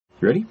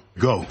Ready?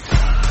 Go.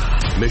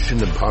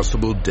 Mission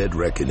Impossible Dead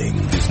Reckoning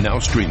is now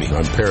streaming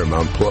on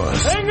Paramount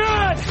Plus. Hang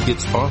on!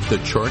 It's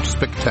off-the-charts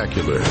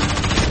spectacular.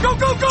 Go,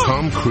 go, go!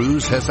 Tom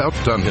Cruise has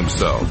outdone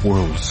himself. The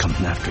world's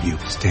coming after you.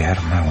 Stay out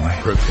of my way.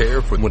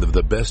 Prepare for one of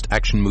the best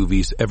action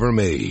movies ever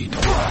made.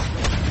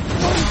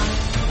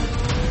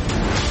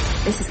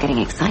 This is getting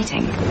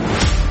exciting.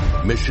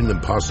 Mission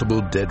Impossible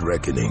Dead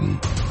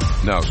Reckoning.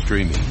 Now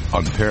streaming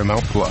on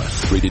Paramount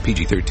Plus. Rated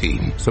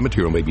PG-13. Some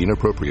material may be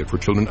inappropriate for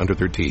children under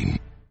 13.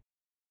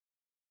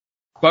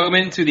 Welcome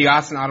into the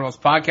Austin Audibles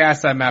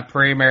podcast. I'm Matt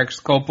Prey. Eric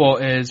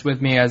Scopel is with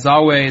me as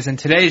always. And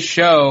today's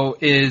show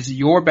is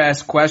your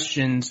best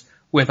questions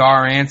with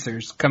our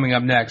answers coming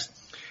up next.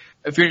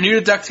 If you're new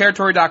to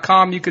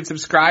DuckTerritory.com, you can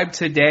subscribe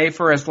today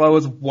for as low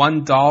as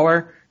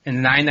 $1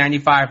 and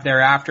 $9.95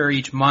 thereafter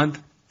each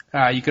month.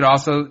 You could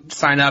also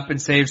sign up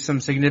and save some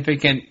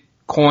significant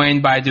coin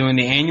by doing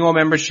the annual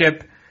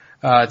membership.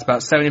 It's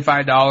about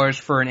 $75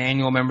 for an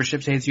annual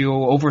membership. Saves you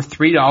over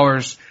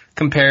 $3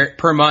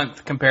 per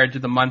month compared to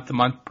the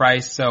month-to-month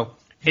price. So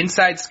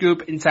inside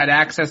scoop, inside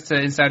access to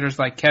insiders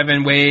like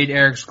Kevin Wade,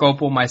 Eric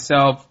Scopel,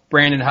 myself,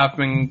 Brandon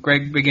Huffman,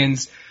 Greg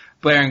Biggins,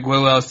 Blair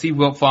Anguillo, Steve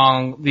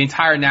Wiltfong, the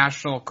entire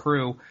national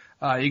crew.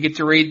 You get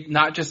to read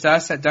not just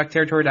us at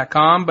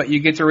DuckTerritory.com, but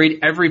you get to read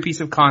every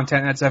piece of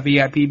content that's a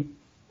VIP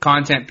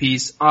content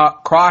piece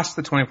across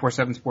the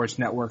 24/7 Sports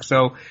Network.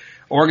 So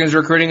Oregon's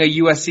recruiting a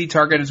USC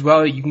target as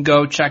well. You can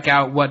go check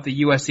out what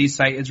the USC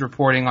site is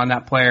reporting on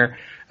that player.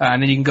 And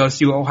then you can go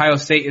see what Ohio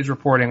State is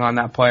reporting on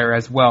that player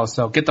as well.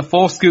 So get the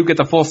full scoop, get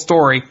the full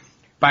story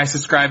by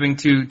subscribing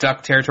to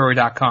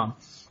DuckTerritory.com.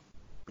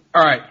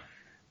 All right.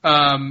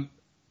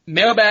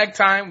 Mailbag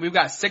time. We've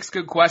got 6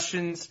 good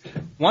questions.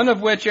 One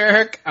of which,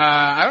 Eric,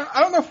 I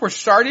don't know if we're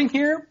starting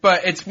here,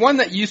 but it's one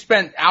that you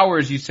spent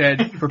hours, you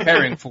said,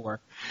 preparing for.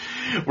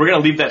 We're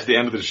going to leave that to the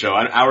end of the show.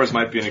 Hours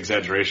might be an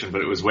exaggeration,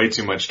 but it was way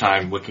too much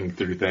time looking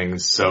through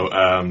things. So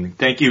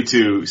thank you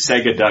to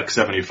Sega Duck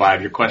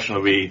 75. Your question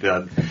will be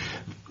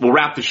we'll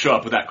wrap the show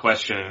up with that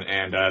question,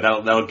 and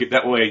that'll get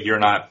that way. You're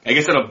not. I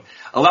guess it'll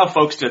allow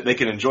folks they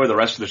can enjoy the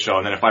rest of the show.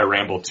 And then if I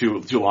ramble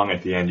too long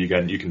at the end, you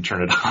can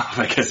turn it off,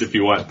 I guess, if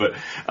you want. But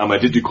I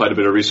did do quite a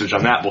bit of research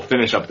on that. We'll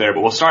finish up there,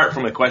 but we'll start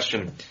from a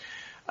question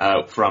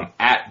from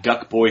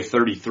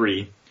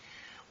 @DuckBoy33.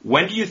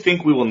 When do you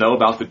think we will know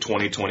about the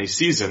 2020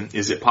 season?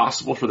 Is it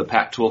possible for the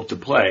Pac-12 to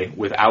play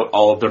without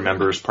all of their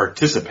members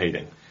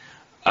participating?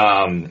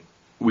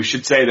 We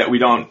should say that we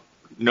don't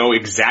know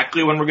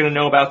exactly when we're going to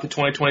know about the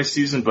 2020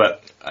 season,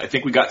 but I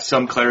think we got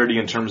some clarity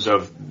in terms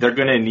of they're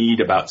going to need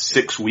about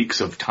 6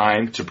 weeks of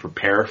time to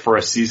prepare for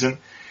a season.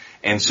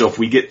 And so if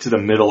we get to the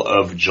middle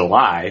of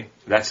July,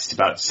 that's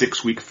about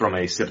 6 weeks from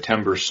a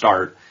September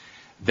start,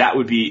 that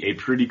would be a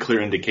pretty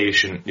clear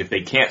indication. If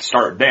they can't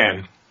start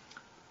then,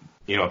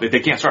 if they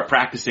can't start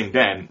practicing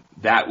then,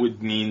 that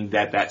would mean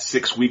that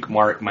 6 week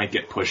mark might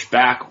get pushed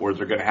back, or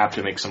they're going to have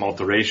to make some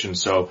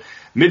alterations. So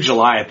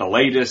mid-July at the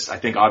latest. I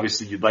think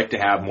obviously you'd like to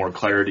have more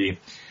clarity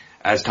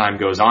as time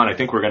goes on. I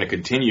think we're going to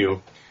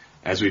continue,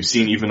 as we've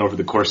seen even over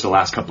the course of the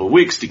last couple of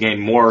weeks, to gain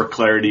more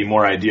clarity,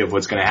 more idea of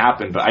what's going to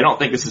happen. But I don't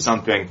think this is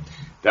something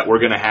that we're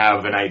going to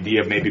have an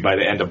idea of maybe by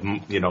the end of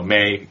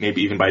May,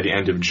 maybe even by the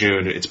end of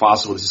June. It's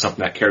possible this is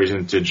something that carries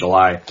into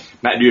July.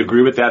 Matt, do you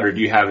agree with that, or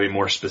do you have a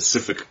more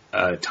specific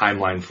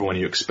timeline for when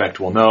you expect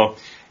we'll know?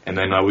 And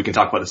then we can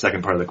talk about the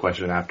second part of the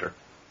question after.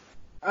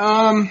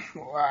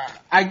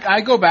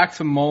 I go back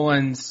to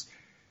Mullins,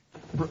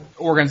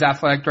 Oregon's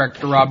athletic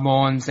director Rob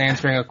Mullins,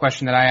 answering a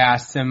question that I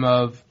asked him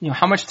of,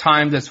 how much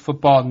time does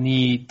football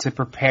need to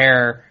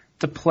prepare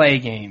to play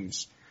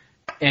games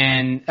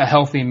in a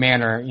healthy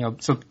manner?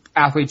 So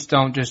athletes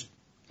don't just,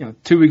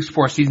 2 weeks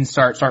before season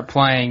start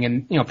playing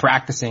and,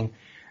 practicing,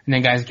 and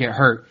then guys get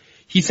hurt.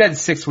 He said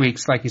 6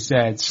 weeks, like you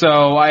said.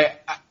 So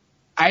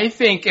I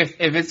think if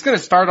it's going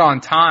to start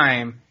on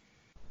time,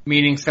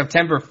 meaning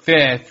September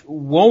 5th,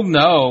 we'll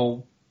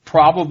know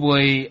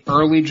probably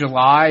early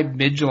July,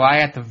 mid-July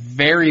at the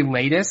very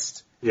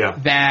latest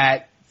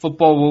that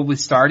football will be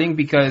starting,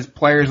 because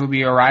players will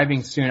be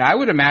arriving soon. I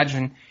would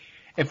imagine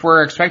if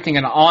we're expecting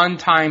an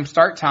on-time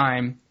start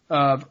time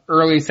of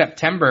early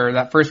September,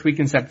 that first week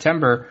in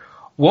September,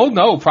 we'll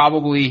know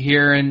probably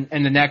here in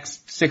the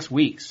next 6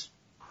 weeks.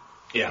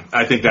 Yeah,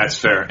 I think that's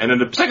fair. And then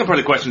the second part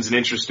of the question is an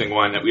interesting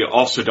one that we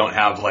also don't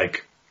have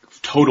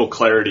total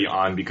clarity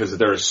on, because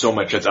there is so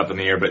much that's up in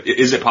the air. But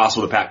is it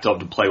possible the Pac-12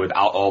 to play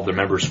without all of their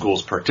member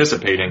schools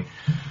participating?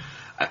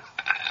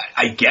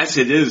 I guess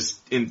it is,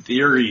 in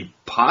theory,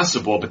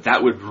 possible, but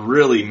that would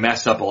really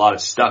mess up a lot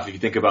of stuff if you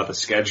think about the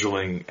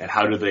scheduling and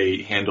how do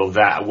they handle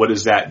that. What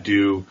does that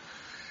do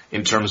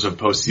in terms of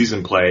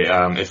postseason play?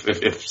 And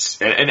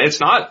it's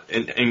not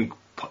an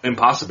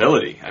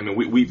impossibility. I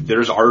mean,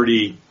 there's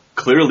already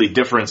clearly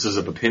differences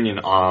of opinion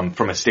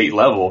from a state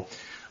level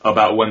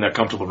about when they're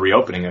comfortable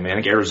reopening. I mean, I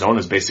think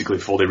Arizona's basically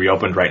fully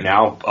reopened right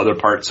now. Other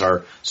parts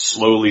are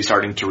slowly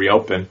starting to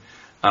reopen.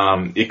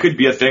 It could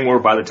be a thing where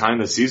by the time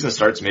the season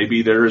starts,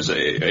 maybe there's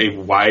a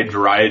wide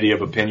variety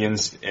of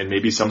opinions, and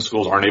maybe some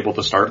schools aren't able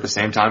to start at the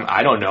same time.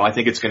 I don't know. I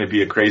think it's going to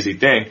be a crazy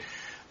thing.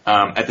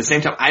 At the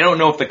same time, I don't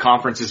know if the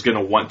conference is going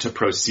to want to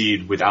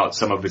proceed without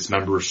some of its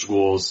member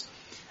schools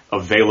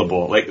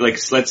available. Like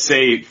let's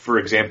say, for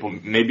example,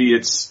 maybe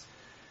it's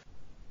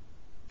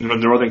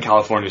Northern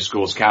California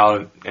schools,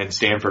 Cal and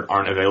Stanford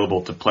aren't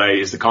available to play.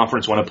 Is the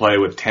conference want to play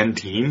with 10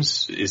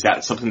 teams? Is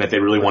that something that they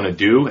really want to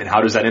do? And how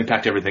does that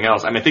impact everything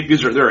else? I mean, I think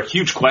there are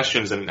huge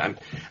questions. And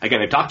again,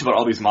 they talked about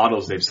all these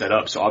models they've set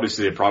up. So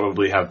obviously they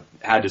probably have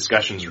had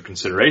discussions or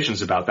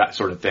considerations about that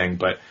sort of thing.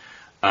 But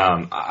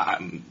I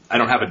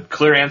don't have a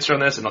clear answer on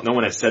this, and no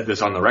one has said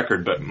this on the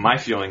record. But my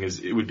feeling is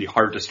it would be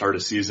hard to start a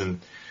season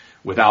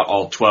without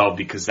all 12,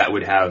 because that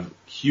would have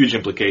huge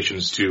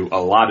implications to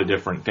a lot of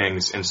different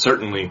things, and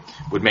certainly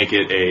would make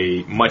it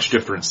a much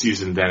different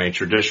season than a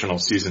traditional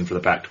season for the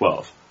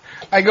Pac-12.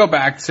 I go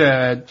back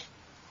to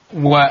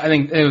what I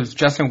think it was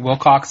Justin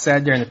Wilcox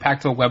said during the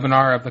Pac-12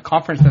 webinar of the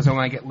conference doesn't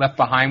want to get left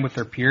behind with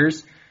their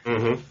peers.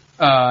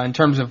 Mm-hmm. In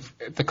terms of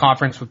if the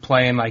conference would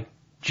play in like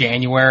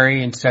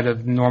January instead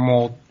of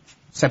normal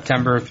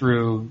September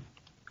through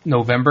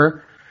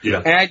November. Yeah.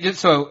 And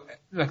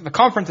the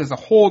conference as a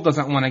whole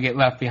doesn't want to get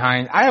left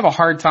behind. I have a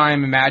hard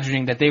time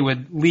imagining that they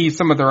would leave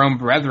some of their own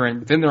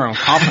brethren within their own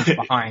conference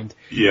behind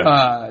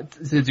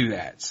to do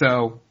that.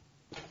 So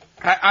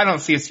I don't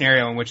see a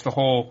scenario in which the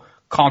whole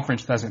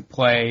conference doesn't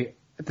play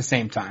at the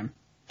same time.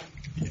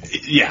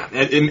 Yeah,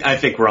 and I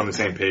think we're on the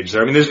same page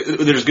there. I mean,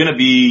 there's going to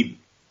be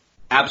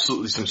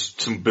absolutely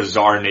some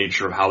bizarre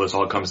nature of how this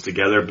all comes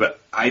together, but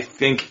I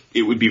think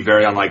it would be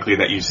very unlikely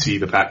that you see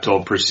the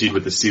Pac-12 proceed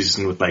with the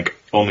season with like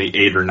only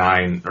 8 or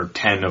 9 or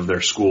 10 of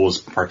their schools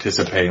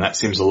participating. That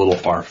seems a little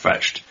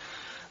far-fetched.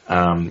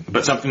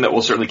 But something that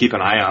we'll certainly keep an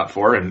eye out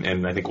for,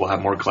 and I think we'll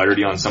have more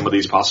clarity on some of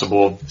these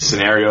possible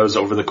scenarios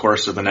over the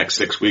course of the next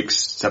 6 weeks,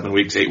 7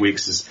 weeks, 8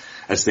 weeks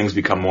as things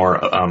become more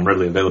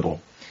readily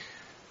available.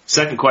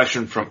 Second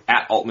question from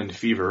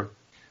 @AltmanFever.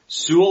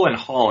 Sewell and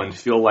Holland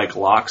feel like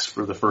locks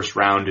for the first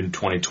round in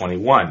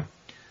 2021.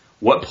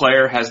 What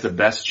player has the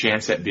best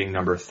chance at being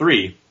number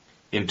 3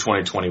 in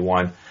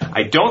 2021?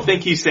 I don't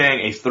think he's saying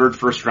a third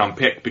first-round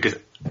pick, because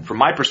from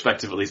my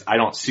perspective at least, I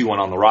don't see one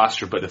on the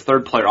roster, but the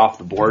third player off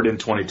the board in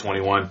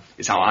 2021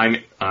 is how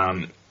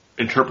I'm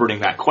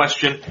interpreting that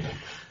question.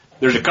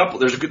 There's a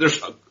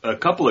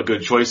couple of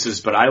good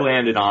choices, but I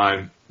landed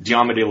on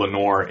Diomede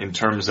Lenoir in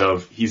terms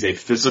of he's a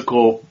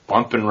physical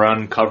bump and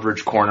run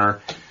coverage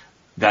corner.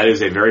 That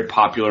is a very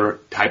popular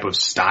type of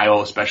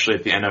style, especially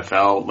at the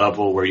NFL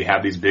level where you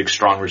have these big,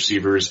 strong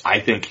receivers. I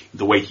think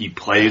the way he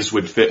plays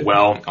would fit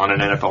well on an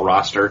NFL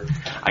roster.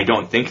 I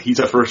don't think he's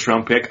a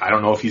first-round pick. I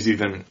don't know if he's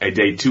even a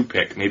day 2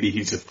 pick. Maybe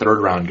he's a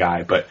third-round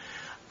guy. But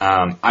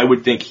I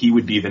would think he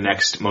would be the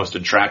next most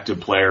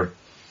attractive player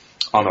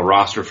on the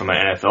roster from an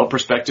NFL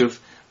perspective.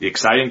 The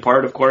exciting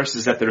part, of course,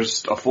 is that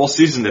there's a full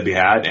season to be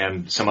had,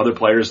 and some other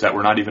players that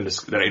were not even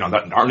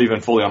that aren't even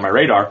fully on my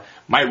radar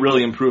might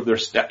really improve their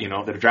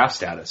their draft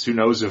status. Who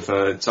knows if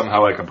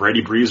somehow like a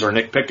Brady Breeze or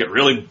Nick Pickett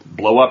really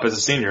blow up as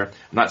a senior?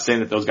 I'm not saying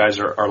that those guys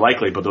are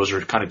likely, but those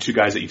are kind of two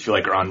guys that you feel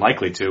like are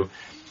unlikely to,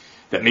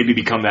 that maybe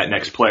become that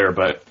next player.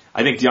 But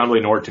I think Diomede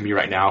Lenoir to me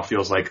right now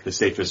feels like the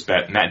safest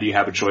bet. Matt, do you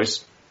have a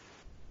choice?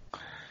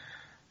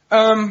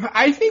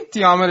 I think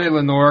Diomede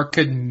Lenoir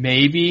could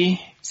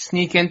maybe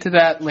sneak into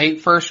that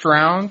late first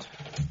round.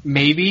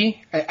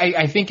 Maybe.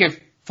 I think if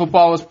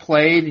football is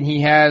played and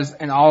he has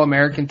an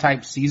All-American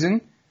type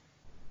season,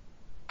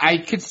 I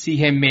could see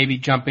him maybe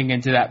jumping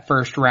into that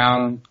first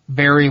round,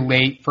 very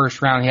late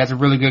first round. He has a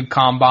really good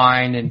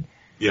combine, and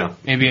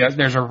maybe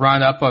there's a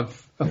run up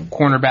of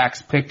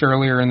cornerbacks picked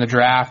earlier in the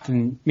draft,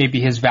 and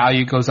maybe his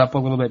value goes up a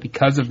little bit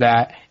because of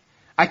that.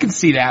 I can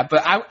see that,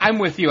 but I'm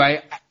with you.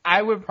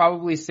 I would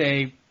probably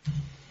say,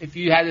 if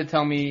you had to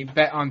tell me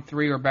bet on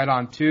 3 or bet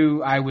on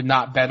 2, I would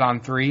not bet on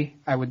 3.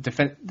 I would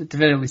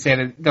definitively say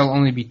that there'll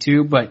only be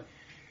 2, but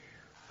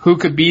who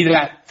could be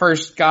that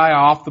first guy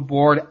off the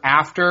board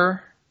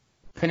after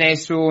Penei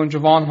Sewell and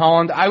Jevon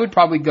Holland? I would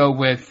probably go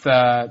with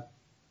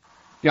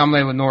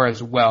Diomede Lenoir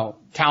as well.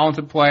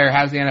 Talented player,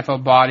 has the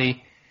NFL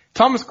body.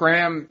 Thomas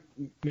Graham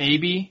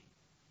maybe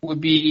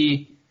would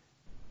be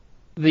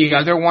the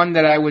other one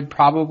that I would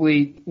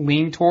probably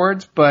lean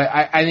towards, but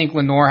I think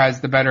Lenoir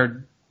has the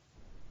better,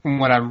 from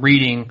what I'm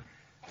reading,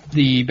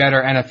 the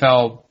better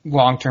NFL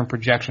long-term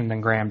projection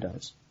than Graham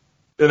does.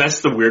 And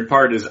that's the weird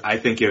part is I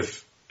think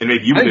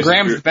maybe you I think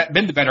Graham's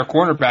been the better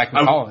cornerback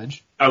in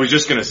college. I was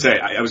just going to say,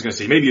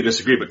 maybe you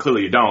disagree, but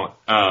clearly you don't.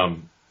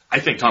 I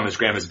think Thomas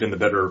Graham has been the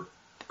better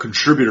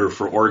contributor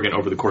for Oregon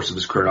over the course of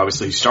his career.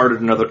 Obviously, he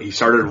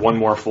started one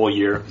more full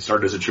year. He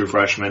started as a true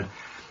freshman.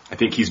 I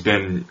think he's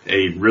been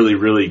a really,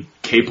 really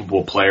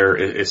capable player,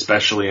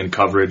 especially in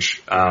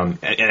coverage. And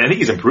I think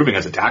he's improving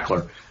as a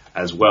tackler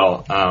as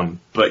well.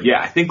 But yeah,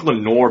 I think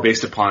Lenoir,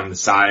 based upon the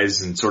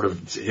size and sort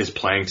of his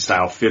playing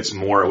style, fits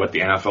more at what the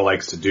NFL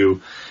likes to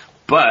do.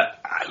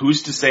 But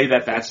who's to say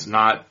that that's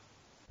not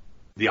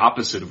the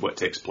opposite of what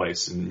takes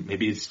place? And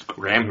maybe it's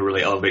Graham who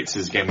really elevates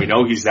his game. We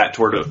know he's that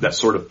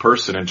sort of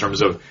person in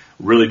terms of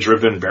really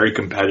driven, very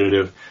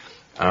competitive.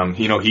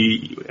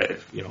 He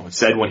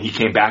said when he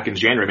came back in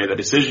January, made that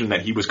decision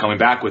that he was coming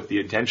back with the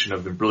intention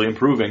of really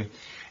improving.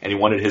 and he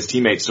wanted his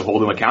teammates to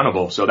hold him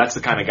accountable. So that's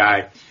the kind of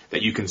guy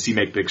that you can see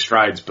make big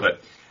strides.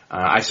 But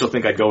I still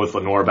think I'd go with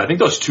Lenoir. But I think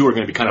those two are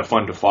going to be kind of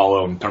fun to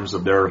follow in terms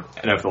of their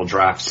NFL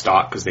draft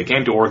stock, because they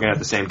came to Oregon at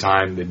the same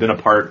time. They've been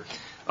a part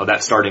of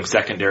that starting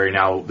secondary.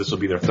 Now this will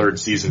be their third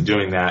season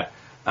doing that.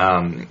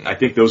 I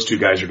think those two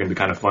guys are going to be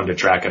kind of fun to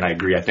track, and I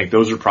agree. I think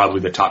those are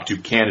probably the top two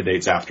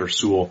candidates after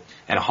Sewell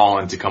and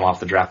Holland to come off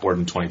the draft board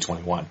in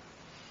 2021.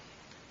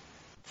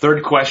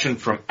 Third question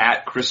from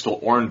 @Crystal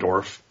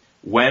Orndorff.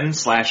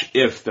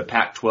 When/if the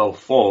Pac-12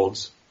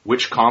 folds,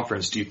 which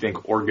conference do you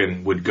think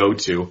Oregon would go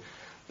to?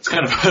 It's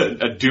kind of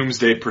a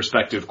doomsday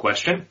perspective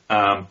question.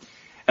 At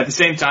the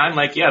same time,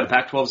 the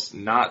Pac-12's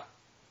not,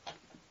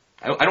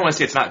 I don't want to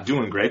say it's not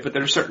doing great, but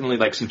there's certainly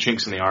some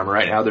chinks in the armor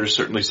right now. There's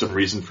certainly some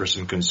reason for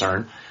some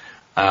concern.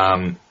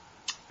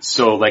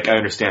 So I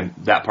understand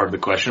that part of the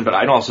question, but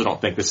I also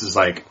don't think this is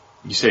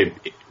you say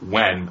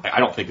when, I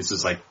don't think this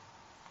is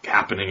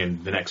happening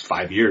in the next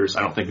 5 years.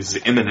 I don't think this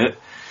is imminent.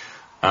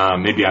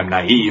 Maybe I'm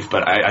naive,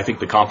 but I think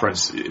the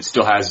conference is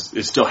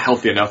still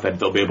healthy enough that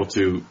they'll be able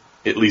to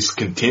at least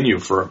continue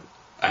for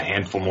a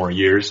handful more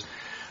years.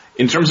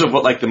 In terms of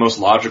what the most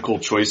logical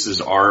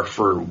choices are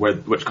for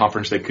which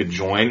conference they could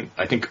join,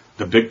 I think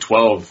the Big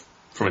 12,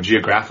 from a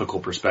geographical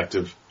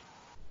perspective,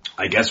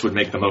 I guess would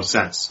make the most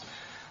sense.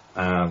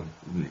 If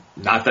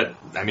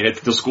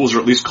the schools are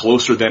at least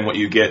closer than what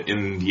you get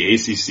in the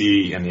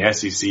ACC and the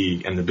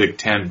SEC and the Big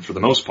Ten for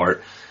the most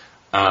part.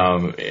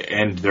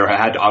 And there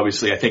had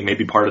obviously, I think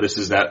maybe part of this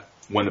is that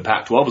when the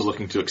Pac-12 was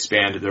looking to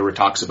expand, there were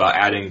talks about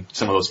adding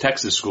some of those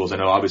Texas schools. I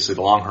know obviously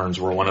the Longhorns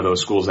were one of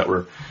those schools that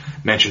were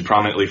mentioned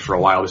prominently for a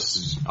while. This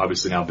has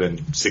obviously now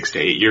been 6 to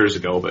 8 years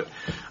ago, but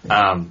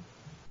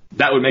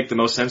that would make the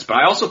most sense. But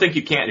I also think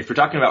you can't, if you're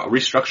talking about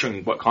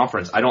restructuring what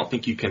conference, I don't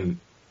think you can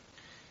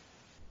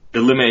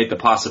eliminate the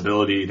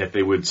possibility that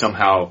they would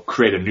somehow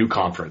create a new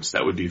conference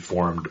that would be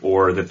formed,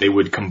 or that they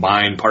would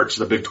combine parts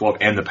of the Big 12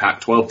 and the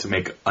Pac-12 to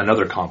make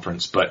another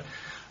conference. But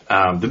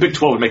the Big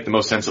 12 would make the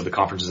most sense of the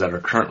conferences that are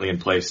currently in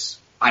place,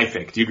 I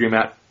think. Do you agree,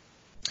 Matt?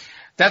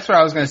 That's what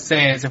I was going to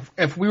say, is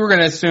if we were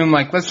going to assume,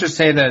 let's just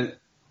say that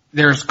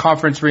there's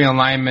conference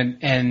realignment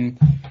and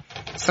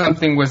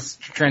something was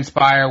to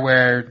transpire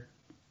where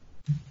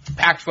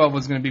Pac-12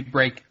 was going to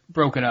be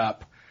broken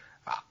up,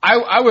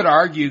 I would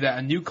argue that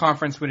a new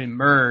conference would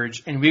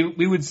emerge, and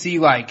we would see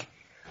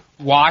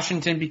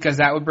Washington, because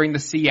that would bring the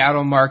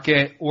Seattle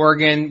market,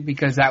 Oregon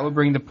because that would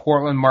bring the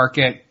Portland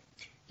market.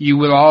 You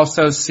would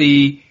also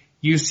see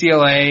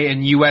UCLA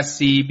and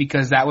USC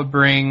because that would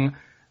bring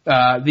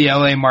the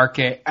LA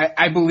market.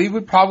 I believe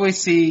we'd probably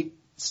see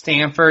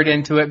Stanford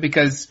into it,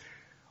 because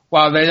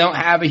while they don't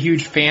have a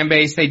huge fan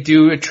base, they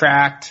do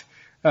attract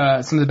some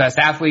of the best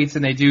athletes,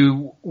 and they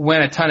do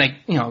win a ton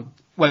of,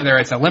 whether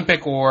it's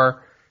Olympic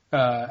or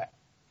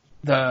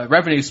the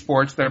revenue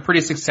sports, they're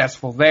pretty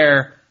successful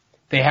there.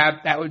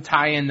 That would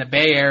tie in the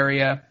Bay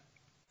Area.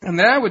 And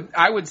then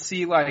I would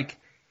see we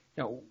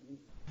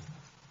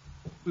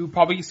would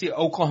probably see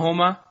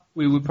Oklahoma.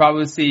 We would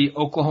probably see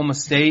Oklahoma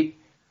State.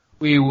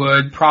 We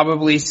would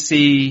probably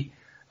see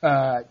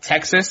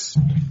Texas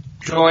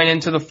join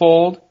into the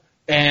fold.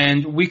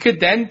 And we could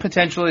then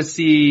potentially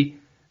see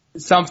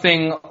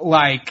something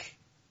like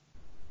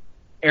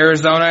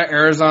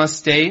Arizona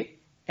State.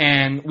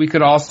 And we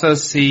could also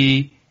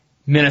see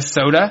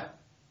Minnesota,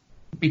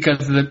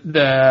 because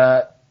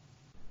the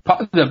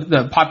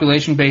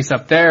population base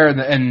up there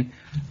and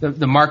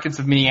the markets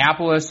of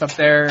Minneapolis up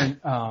there.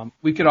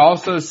 We could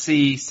also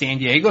see San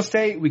Diego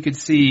State. We could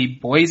see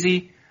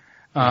Boise.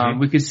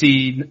 We could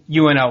see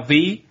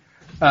UNLV.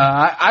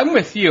 I'm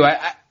with you.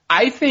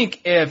 I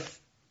think if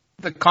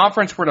the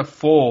conference were to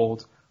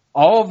fold,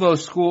 all of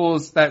those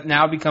schools that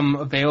now become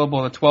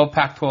available, the 12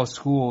 Pac-12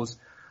 schools,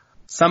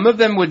 some of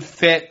them would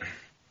fit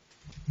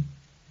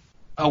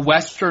a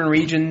Western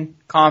region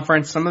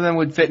conference. Some of them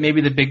would fit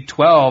maybe the Big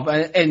 12.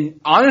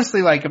 And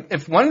honestly,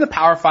 if one of the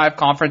Power 5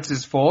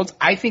 conferences folds,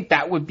 I think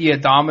that would be a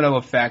domino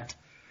effect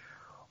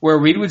where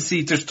we would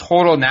see just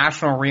total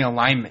national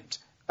realignment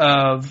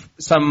of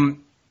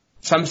some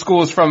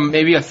schools from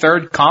maybe a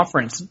third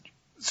conference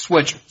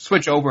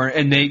switch over,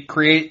 and they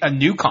create a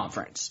new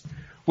conference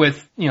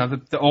with,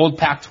 the old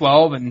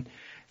Pac-12 and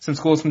some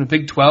schools from the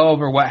Big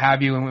 12 or what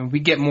have you. And when we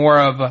get more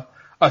of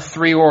a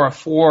 3 or a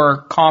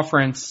 4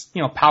 conference,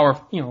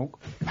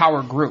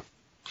 power group.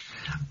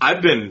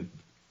 I've been,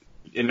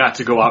 and not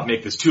to go out and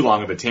make this too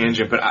long of a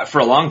tangent, but for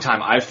a long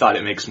time I've thought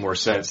it makes more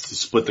sense to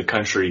split the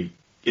country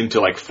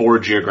into 4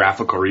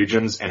 geographical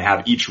regions and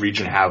have each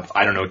region have,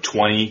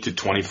 20 to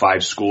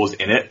 25 schools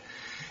in it.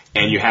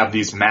 And you have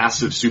these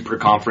massive super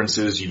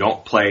conferences. You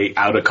don't play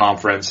out of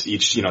conference. You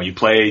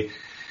play,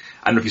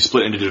 I don't know if you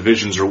split into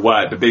divisions or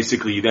what, but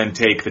basically you then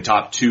take the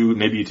top 2,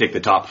 maybe you take the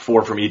top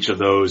 4 from each of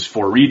those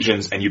 4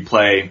 regions, and you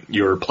play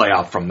your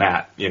playoff from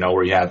that,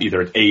 where you have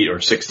either 8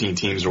 or 16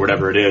 teams or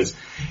whatever it is.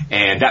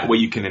 And that way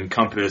you can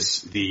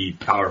encompass the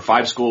Power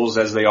 5 schools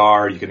as they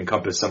are. You can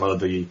encompass some of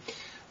the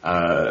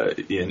other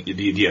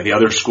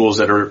schools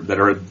that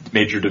are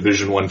major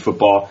Division I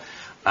football.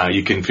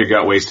 You can figure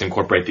out ways to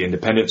incorporate the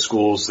independent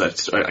schools.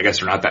 I guess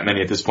there are not that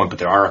many at this point, but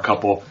there are a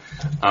couple.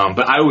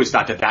 But I always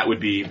thought that would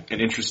be an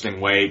interesting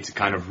way to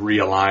kind of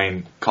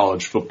realign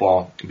college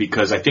football,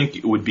 because I think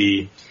it would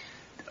be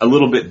a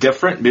little bit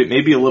different,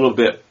 maybe a little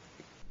bit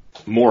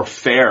more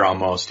fair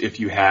almost, if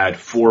you had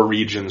 4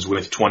 regions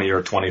with 20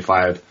 or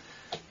 25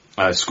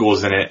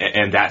 schools in it,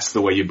 and that's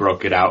the way you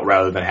broke it out,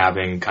 rather than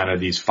having kind of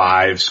these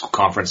 5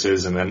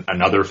 conferences and then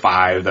another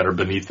 5 that are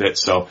beneath it.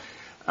 So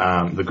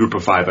the group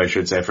of 5, I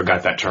should say. I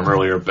forgot that term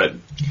earlier, but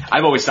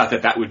I've always thought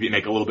that would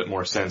make a little bit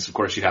more sense. Of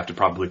course, you'd have to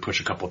probably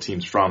push a couple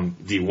teams from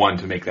D1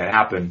 to make that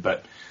happen,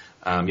 but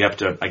you have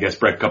to, I guess,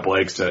 break a couple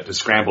eggs to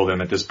scramble them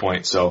at this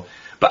point. So,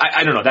 but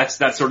I don't know.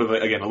 That's sort of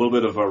again a little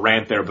bit of a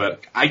rant there,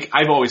 but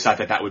I've always thought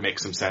that would make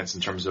some sense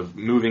in terms of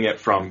moving it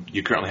from,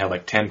 you currently have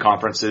like 10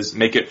 conferences,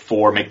 make it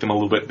 4, make them a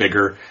little bit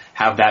bigger,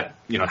 have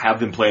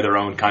them play their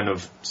own kind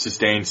of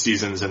sustained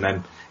seasons, and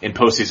then in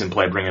postseason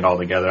play bring it all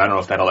together. I don't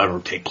know if that'll ever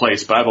take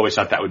place, but I've always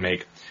thought that would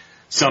make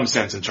some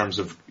sense in terms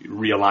of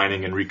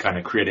realigning and kind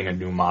of creating a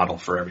new model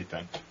for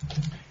everything.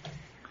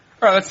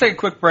 All right, let's take a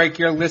quick break.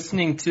 You're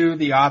listening to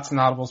the Odds and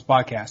Audibles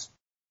podcast.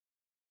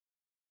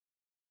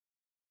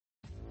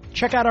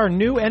 Check out our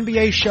new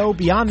NBA show,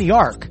 Beyond the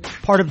Arc,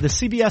 part of the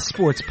CBS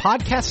Sports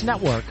Podcast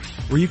Network,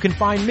 where you can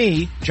find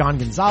me, John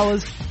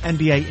Gonzalez,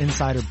 NBA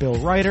insider Bill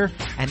Ryder,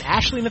 and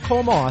Ashley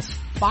Nicole Moss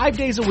 5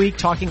 days a week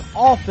talking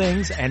all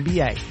things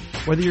NBA.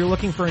 Whether you're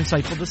looking for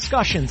insightful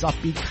discussions,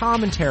 upbeat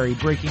commentary,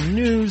 breaking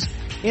news,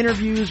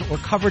 interviews, or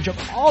coverage of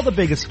all the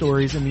biggest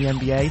stories in the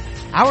NBA,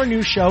 our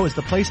new show is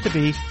the place to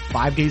be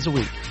 5 days a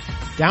week.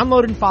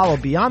 Download and follow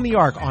Beyond the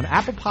Arc on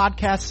Apple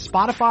Podcasts,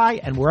 Spotify,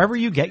 and wherever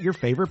you get your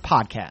favorite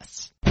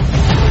podcasts.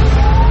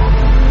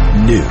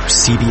 New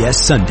CBS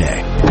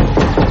Sunday.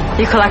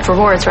 You collect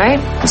rewards, right?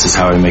 This is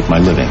how I make my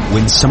living.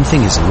 When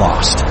something is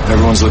lost,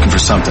 Everyone's looking for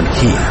something.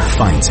 he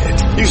finds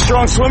it. You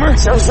strong swimmer?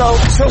 So-so.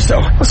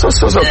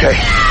 So-so's okay.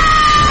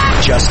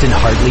 Justin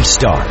Hartley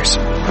stars.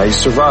 How you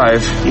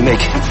survive. You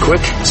make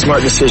quick,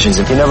 smart decisions,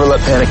 and you never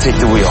let panic take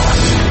the wheel.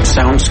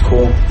 Sounds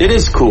cool. It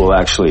is cool,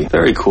 actually.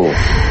 Very cool.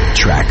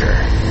 Tracker.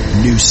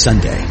 New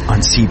Sunday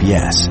on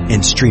CBS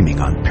and streaming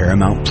on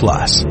Paramount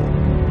Plus.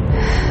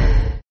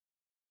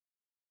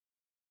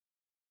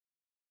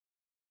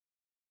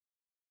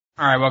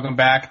 All right, welcome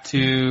back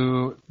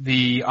to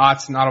the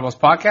Odds and Audibles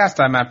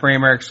podcast. I'm Matt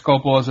Bramer. Eric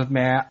Scopel is with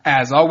me.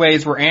 As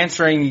always, we're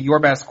answering your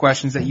best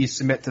questions that you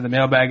submit to the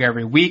mailbag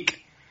every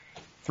week.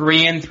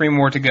 3 in, 3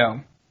 more to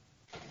go.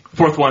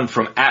 Fourth one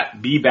from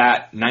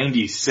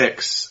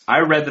 @BBAT96. I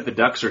read that the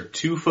Ducks are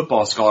 2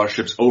 football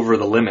scholarships over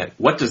the limit.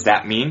 What does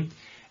that mean?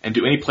 And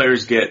do any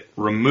players get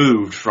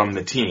removed from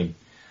the team?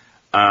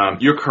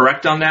 You're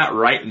correct on that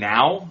right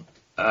now.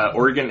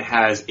 Oregon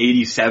has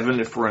 87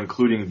 if we're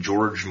including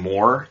George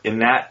Moore in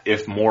that.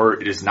 If Moore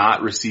does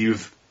not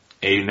receive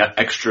an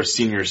extra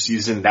senior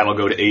season, that'll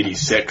go to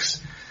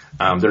 86.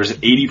 There's an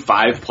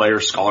 85 player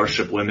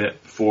scholarship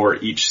limit for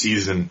each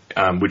season,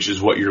 which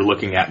is what you're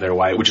looking at there,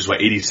 which is why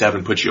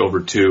 87 puts you over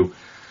 2,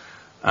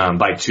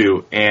 by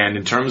 2. And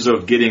in terms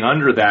of getting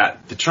under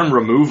that, the term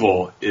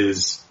removal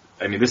is,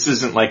 this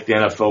isn't like the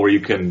NFL where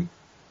you can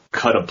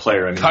cut a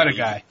player. Cut a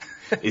guy.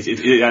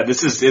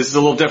 This is a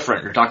little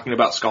different. You're talking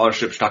about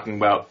scholarships, talking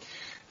about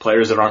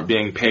players that aren't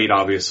being paid,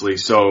 obviously.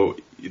 So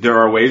there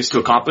are ways to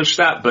accomplish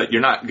that, but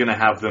you're not going to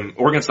have them.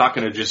 Oregon's not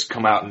going to just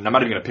come out, and I'm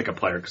not even going to pick a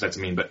player because that's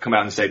mean, but come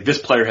out and say, this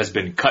player has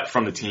been cut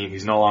from the team.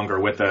 He's no longer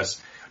with us.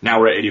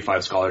 Now we're at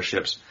 85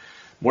 scholarships.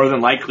 More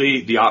than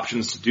likely, the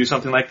options to do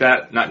something like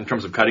that, not in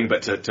terms of cutting,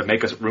 but to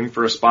make us room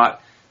for a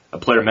spot. A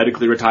player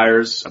medically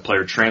retires, a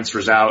player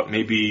transfers out,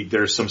 maybe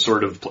there's some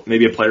sort of,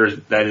 maybe a player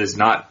that is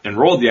not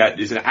enrolled yet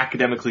is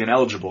academically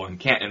ineligible and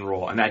can't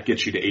enroll, and that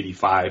gets you to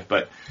 85.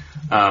 But,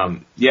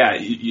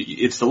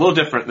 it's a little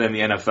different than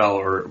the NFL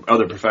or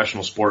other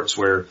professional sports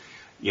where,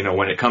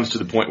 when it comes to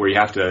the point where you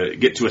have to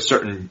get to a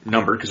certain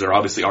number, because there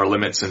obviously are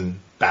limits in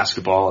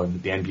basketball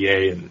and the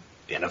NBA and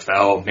the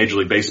NFL, Major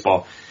League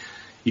Baseball.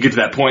 You get to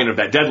that point of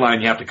that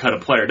deadline, you have to cut a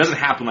player. It doesn't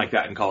happen like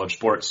that in college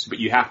sports, but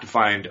you have to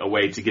find a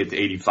way to get to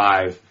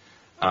 85.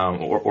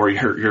 Or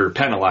you're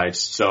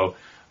penalized. So,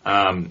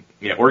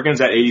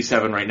 Oregon's at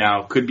 87 right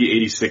now. Could be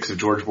 86 if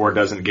George Moore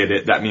doesn't get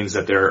it. That means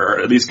that there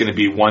are at least going to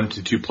be 1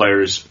 to 2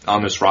 players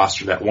on this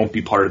roster that won't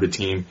be part of the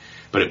team,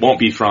 but it won't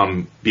be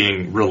from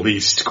being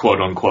released,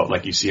 quote unquote,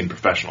 like you see in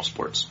professional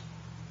sports.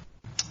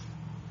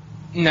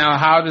 Now,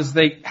 how does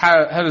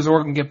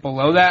Oregon get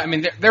below that?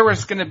 There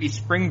was going to be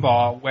spring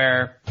ball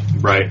where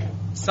right.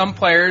 Some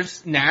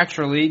players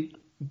naturally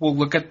will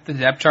look at the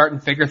depth chart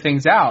and figure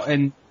things out.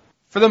 And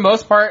for the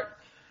most part,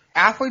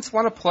 athletes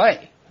want to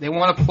play. They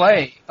want to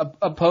play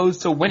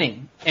opposed to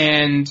winning.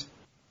 And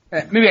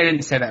maybe I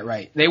didn't say that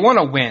right. They want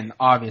to win,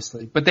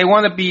 obviously, but they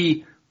want to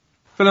be,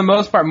 for the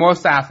most part,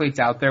 most athletes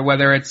out there,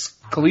 whether it's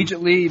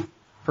collegiately,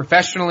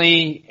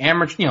 professionally,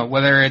 amateur,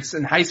 whether it's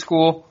in high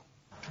school,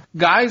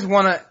 guys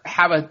want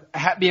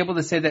to be able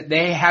to say that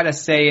they had a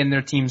say in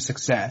their team's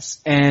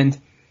success. And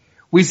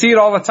we see it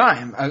all the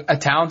time. A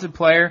talented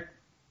player,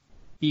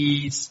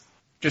 he's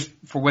just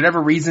for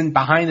whatever reason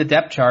behind the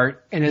depth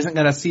chart and isn't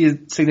going to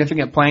see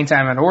significant playing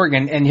time at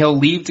Oregon, and he'll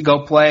leave to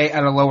go play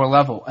at a lower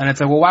level. And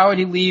it's like, well, why would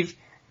he leave?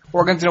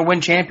 Oregon's going to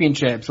win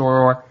championships,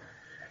 or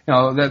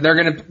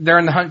they're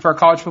in the hunt for a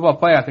college football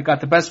playoff. They've got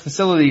the best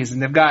facilities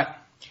and they've got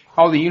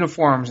all the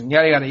uniforms and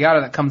yada yada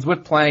yada that comes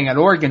with playing at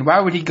Oregon. Why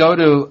would he go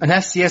to an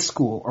FCS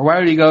school, or why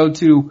would he go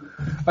to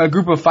a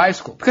Group of 5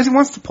 school? Because he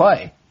wants to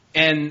play.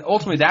 And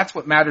ultimately that's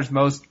what matters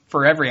most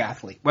for every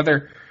athlete,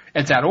 whether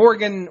it's at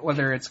Oregon,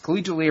 whether it's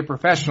collegiately or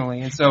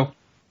professionally. And so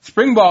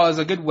spring ball is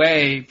a good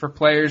way for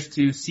players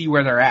to see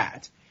where they're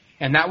at.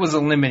 And that was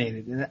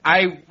eliminated. And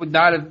I would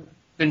not have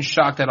been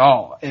shocked at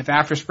all if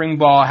after spring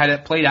ball, had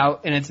it played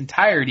out in its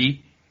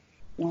entirety,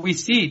 we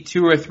see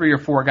 2 or 3 or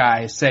 4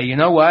 guys say, you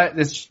know what,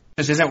 this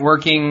isn't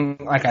working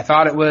like I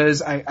thought it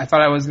was. I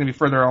thought I was going to be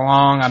further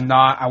along. I'm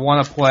not. I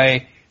want to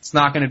play. It's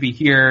not going to be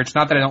here. It's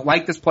not that I don't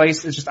like this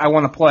place. It's just I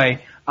want to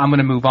play. I'm going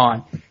to move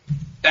on.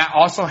 That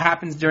also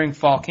happens during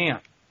fall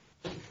camp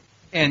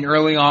and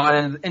early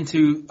on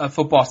into a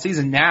football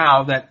season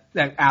now that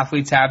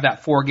athletes have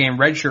that 4-game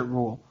redshirt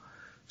rule.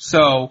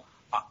 So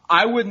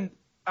I wouldn't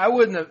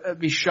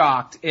be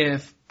shocked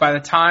if by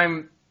the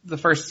time the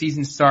first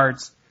season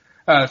starts,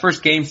 the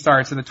first game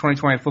starts of the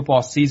 2020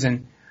 football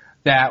season,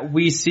 that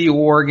we see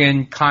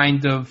Oregon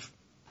kind of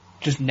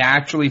just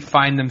naturally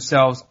find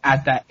themselves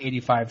at that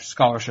 85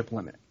 scholarship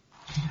limit.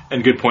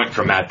 And good point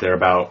from Matt there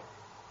about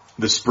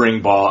the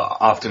spring ball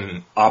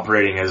often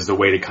operating as the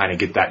way to kind of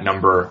get that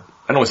number.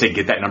 I don't want to say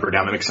get that number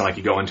down. That makes it sound like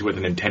you go into it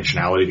with an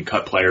intentionality to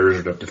cut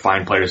players or to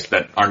find players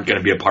that aren't going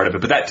to be a part of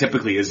it. But that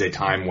typically is a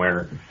time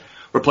where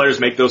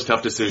players make those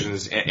tough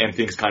decisions and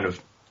things kind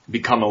of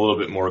become a little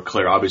bit more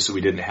clear. Obviously,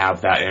 we didn't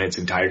have that in its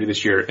entirety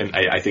this year, and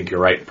I think you're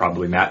right,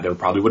 probably, Matt. There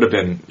probably would have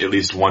been at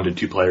least 1 to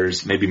 2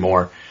 players, maybe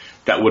more,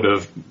 that would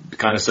have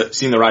kind of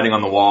seen the writing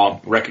on the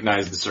wall,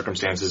 recognized the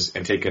circumstances,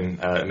 and taken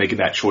making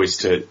that choice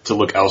to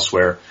look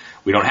elsewhere.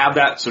 We don't have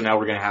that, so now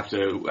we're going to have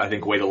to, I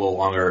think, wait a little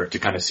longer to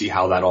kind of see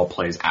how that all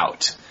plays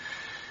out.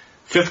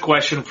 5th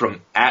question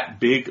from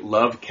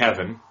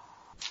 @BigLoveKevin.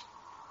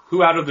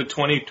 Who out of the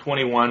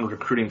 2021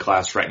 recruiting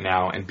class right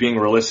now, and being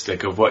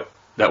realistic of what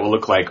that will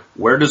look like,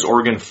 where does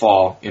Oregon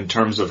fall in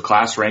terms of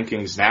class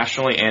rankings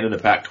nationally and in the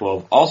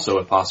Pac-12? Also,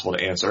 if possible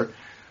to answer,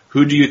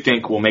 who do you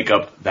think will make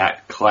up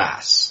that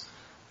class?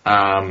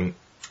 Matt,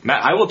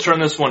 I will turn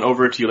this one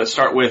over to you. Let's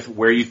start with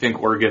where you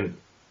think Oregon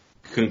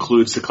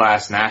concludes the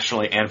class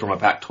nationally and from a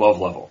Pac-12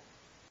 level.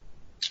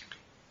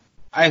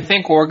 I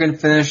think Oregon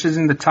finishes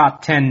in the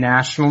top 10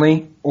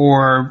 nationally,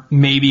 or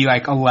maybe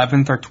like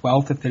 11th or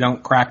 12th if they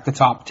don't crack the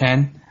top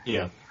 10.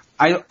 Yeah.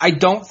 I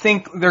don't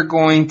think they're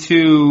going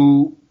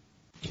to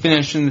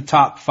finish in the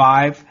top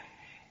 5,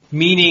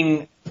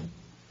 meaning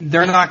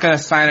they're not going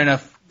to sign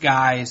enough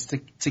guys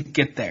to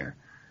get there.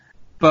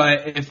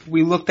 But if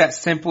we looked at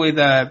simply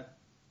the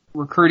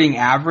recruiting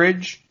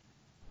average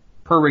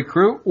per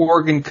recruit,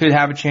 Oregon could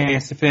have a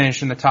chance to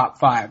finish in the top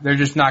 5. They're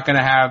just not going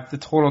to have the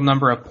total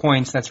number of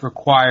points that's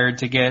required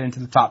to get into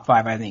the top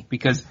 5, I think,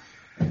 because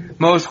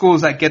most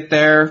schools that get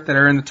there that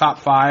are in the top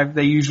 5,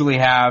 they usually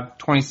have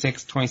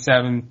 26,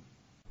 27,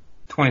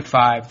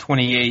 25,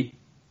 28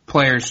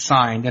 players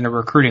signed in a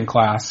recruiting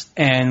class.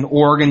 And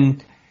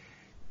Oregon,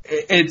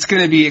 it's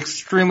going to be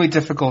extremely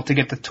difficult to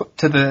get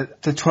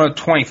to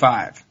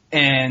 25.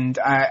 And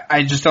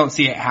I just don't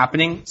see it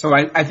happening. So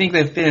I think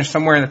they finish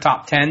somewhere in the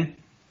top 10,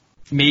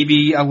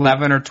 maybe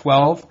 11 or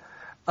 12.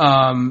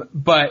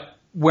 But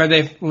where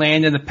they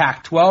land in the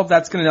Pac-12,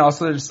 that's going to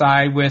also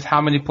decide with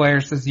how many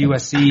players does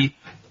USC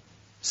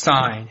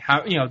sign.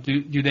 How,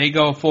 do they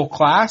go full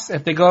class?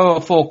 If they go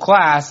full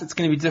class, it's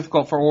going to be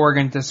difficult for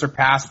Oregon to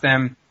surpass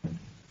them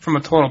from a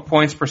total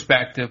points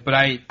perspective. But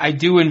I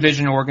do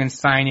envision Oregon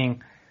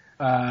signing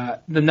the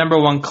number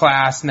 1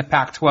 class in the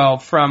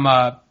Pac-12 from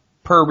a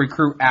per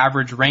recruit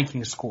average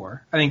ranking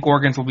score. I think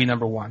Oregon's will be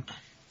number 1.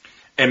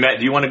 And Matt,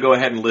 do you want to go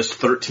ahead and list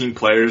 13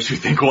 players who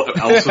think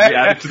else will be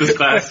added to this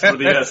class for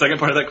the second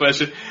part of that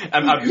question?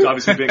 I'm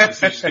obviously being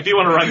facetious. If you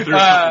want to run through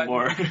something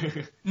more.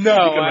 No,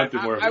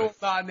 I will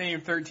not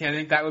name 13. I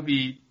think that would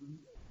be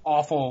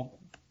awful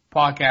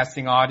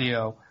podcasting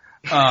audio.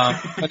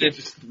 But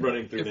just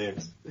running through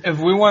names. If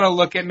we want to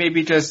look at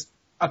maybe just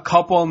a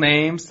couple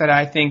names that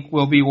I think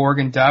will be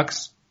Oregon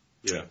Ducks.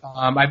 Yeah.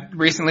 I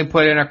recently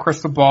put in a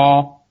crystal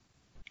ball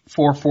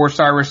for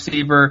 4-star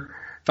receiver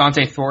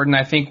Dante Thornton.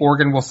 I think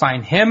Oregon will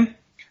sign him.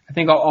 I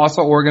think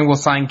also Oregon will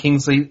sign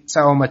Kingsley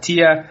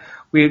Salomatia.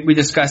 We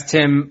discussed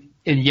him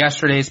in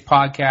yesterday's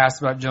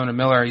podcast about Jonah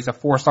Miller. He's a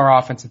 4-star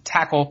offensive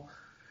tackle.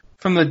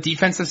 From the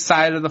defensive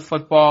side of the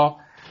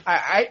football,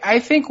 I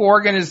think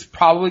Oregon is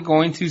probably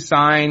going to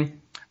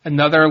sign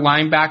another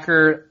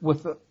linebacker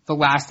with the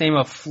last name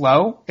of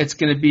Flo. It's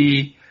going to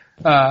be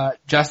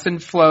Justin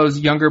Flo's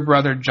younger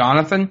brother,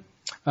 Jonathan,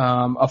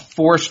 a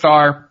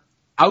 4-star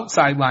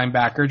outside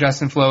linebacker.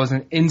 Justin Flo is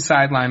an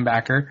inside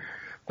linebacker.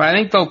 But I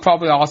think they'll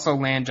probably also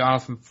land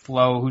Jonathan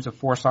Flo, who's a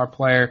 4-star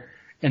player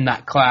in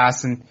that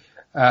class. And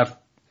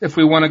if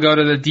we want to go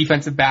to the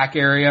defensive back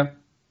area,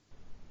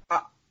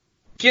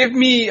 give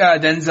me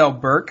Denzel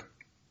Burke.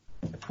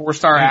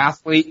 4-star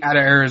athlete out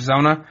of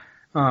Arizona.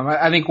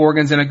 I think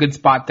Oregon's in a good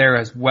spot there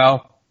as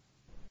well.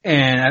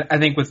 And I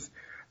think with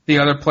the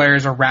other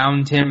players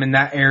around him in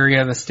that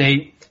area of the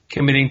state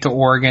committing to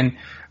Oregon,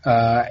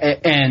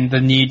 and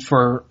the need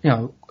for,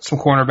 some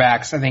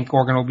cornerbacks, I think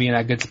Oregon will be in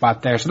a good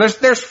spot there. So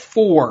there's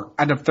 4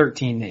 out of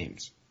 13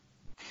 names.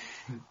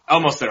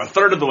 Almost there. A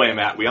third of the way,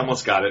 Matt. We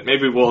almost got it.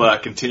 Maybe we'll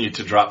continue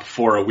to drop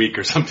 4 a week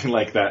or something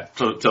like that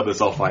till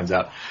this all finds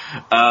out.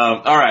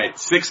 All right,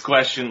 6th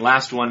question,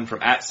 last one from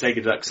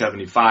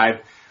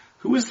 @SegaDuck75.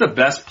 Who is the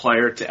best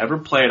player to ever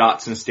play at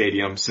Autzen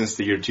Stadium since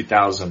the year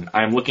 2000?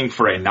 I am looking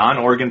for a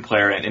non-Oregon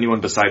player and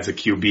anyone besides a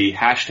QB.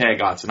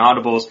 #Autzen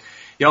Audibles.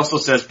 He also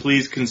says,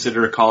 please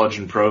consider college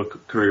and pro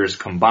careers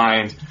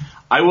combined.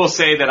 I will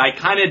say that I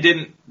kind of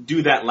didn't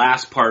do that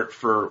last part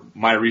for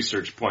my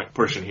research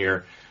portion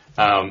here.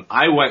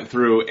 I went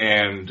through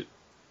and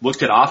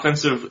looked at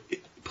offensive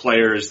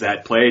players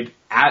that played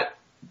at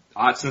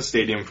Autzen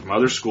Stadium from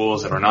other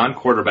schools that are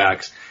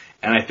non-quarterbacks,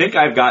 and I think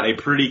I've got a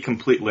pretty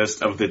complete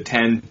list of the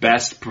 10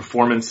 best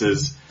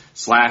performances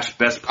 /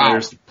 best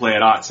players to play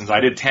at Autzen. So I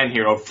did 10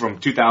 here from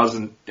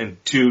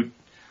 2002.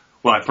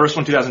 Well, first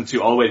one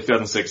 2002 all the way to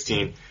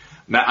 2016.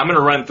 Matt, I'm going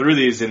to run through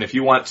these, and if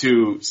you want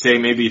to say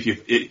maybe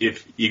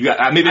if you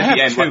got maybe at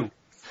the end. 2.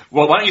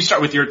 Well, why don't you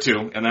start with your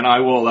 2, and then I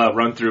will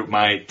run through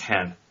my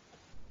 10.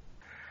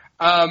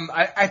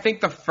 I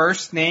think the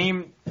first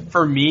name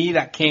for me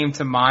that came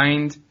to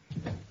mind,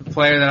 the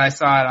player that I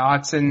saw at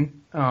Autzen,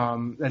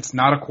 that's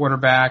not a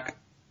quarterback,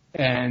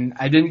 and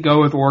I didn't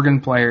go with Oregon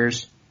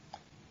players,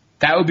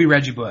 that would be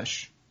Reggie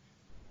Bush.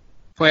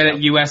 Played at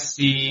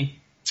USC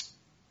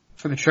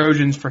for the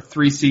Trojans for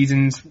 3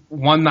 seasons,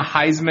 won the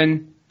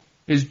Heisman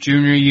his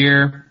junior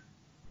year,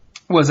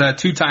 was a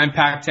 2-time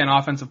Pac-10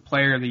 Offensive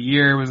Player of the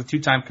Year, was a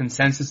 2-time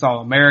consensus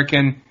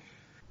All-American,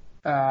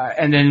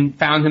 and then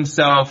found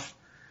himself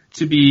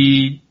to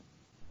be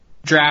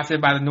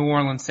drafted by the New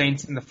Orleans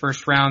Saints in the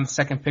first round,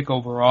 2nd pick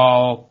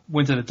overall,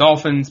 went to the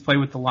Dolphins, played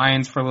with the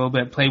Lions for a little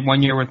bit, played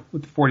 1 year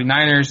with the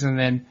 49ers, and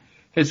then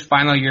his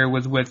final year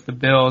was with the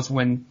Bills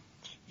when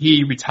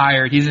he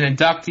retired. He's an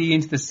inductee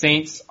into the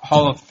Saints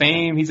Hall of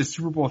Fame. He's a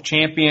Super Bowl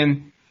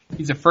champion.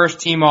 He's a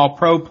first-team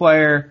All-Pro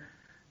player.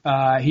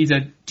 He's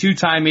a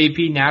 2-time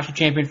AP national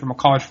champion from a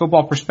college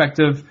football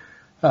perspective.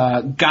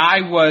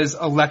 Guy was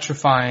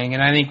electrifying,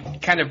 and I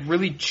think kind of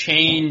really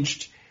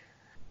changed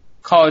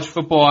college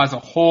football as a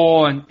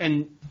whole,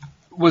 and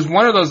was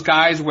one of those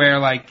guys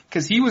where,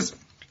 cause he was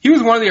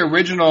one of the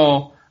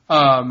original,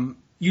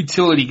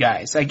 utility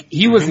guys.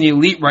 He was an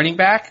elite running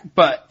back,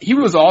 but he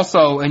was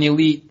also an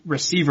elite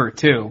receiver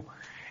too.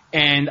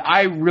 And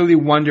I really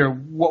wonder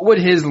what would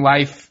his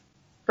life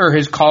or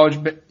his college,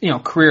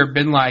 career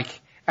been like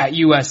at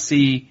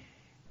USC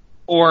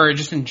or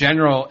just in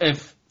general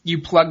if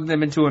you plugged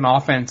them into an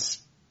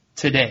offense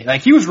today.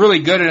 He was really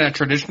good in a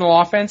traditional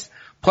offense.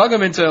 Plug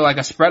him into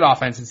a spread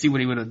offense and see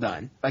what he would have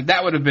done.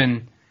 That would have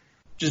been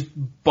just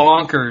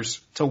bonkers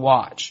to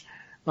watch.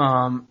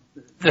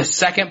 The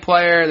second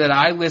player that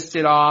I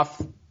listed off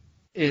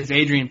is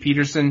Adrian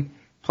Peterson.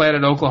 Played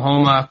at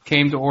Oklahoma,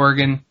 came to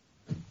Oregon.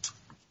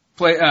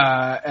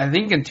 I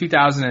think in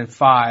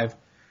 2005.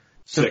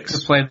 6.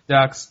 To play the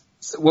Ducks.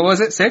 What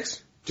was it,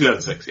 6?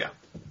 2006, yeah.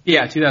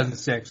 Yeah,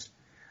 2006.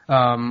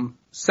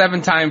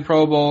 7-time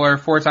Pro Bowler,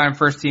 4-time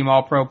first-team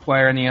All-Pro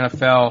player in the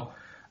NFL.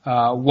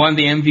 Won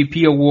the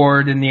MVP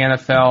award in the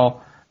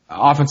NFL,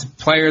 Offensive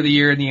Player of the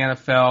Year in the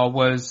NFL,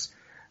 was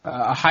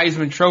a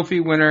Heisman Trophy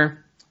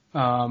winner,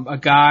 a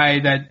guy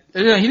that,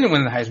 he didn't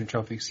win the Heisman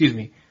Trophy, excuse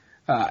me.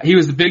 He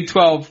was the Big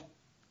 12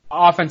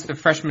 Offensive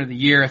Freshman of the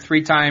Year, a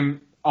 3-time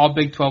All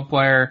Big 12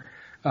 player,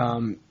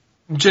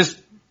 just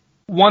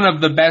one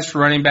of the best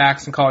running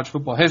backs in college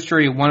football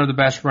history, one of the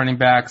best running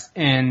backs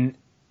in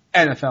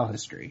NFL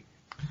history.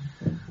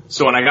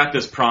 So when I got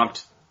this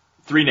prompt,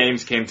 3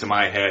 names came to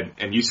my head,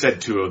 and you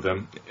said 2 of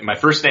them. My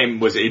first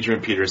name was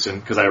Adrian Peterson,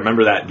 because I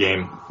remember that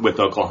game with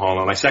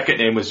Oklahoma. My second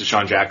name was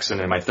Deshaun Jackson,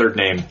 and my third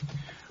name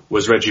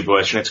was Reggie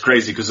Bush. And it's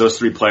crazy because those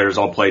 3 players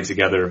all played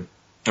together,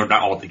 or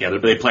not all together,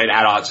 but they played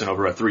at Autzen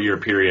over a 3-year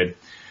period.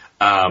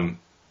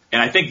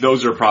 And I think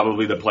those are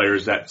probably the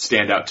players that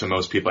stand out to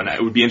most people. And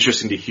it would be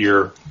interesting to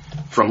hear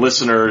from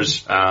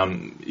listeners,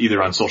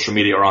 either on social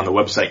media or on the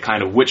website,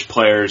 kind of which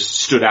players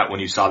stood out when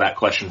you saw that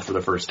question for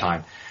the first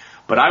time.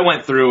 But I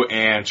went through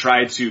and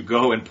tried to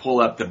go and pull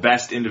up the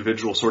best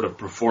individual sort of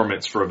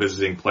performance for a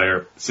visiting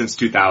player since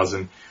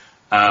 2000.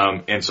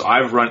 And so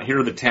here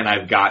are the 10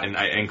 I've got, and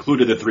I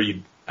included the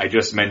 3 I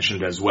just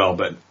mentioned as well.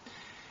 But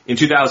in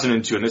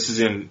 2002, and this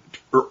is in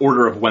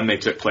order of when they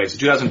took place, in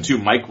 2002,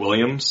 Mike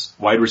Williams,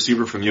 wide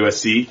receiver from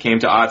USC, came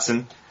to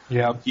Autzen.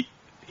 Yeah.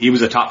 He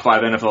was a top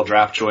 5 NFL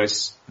draft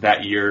choice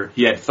that year.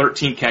 He had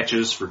 13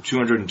 catches for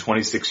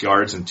 226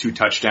 yards and 2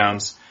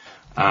 touchdowns.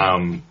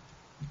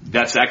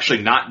 That's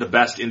actually not the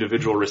best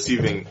individual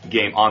receiving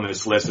game on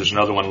this list. There's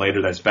another one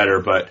later that's better,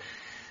 but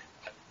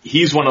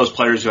he's one of those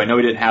players who I know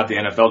he didn't have the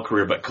NFL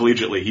career, but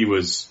collegiately he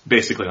was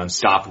basically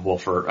unstoppable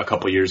for a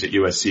couple years at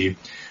USC.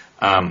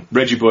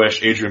 Reggie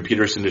Bush, Adrian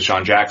Peterson,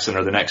 Deshaun Jackson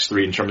are the next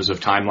three in terms of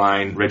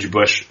timeline. Reggie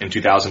Bush in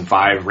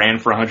 2005 ran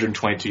for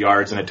 122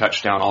 yards and a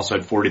touchdown, also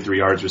had 43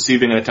 yards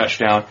receiving and a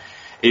touchdown.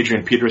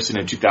 Adrian Peterson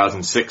in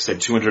 2006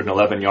 had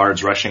 211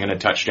 yards rushing and a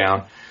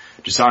touchdown.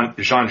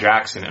 Deshaun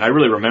Jackson, and I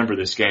really remember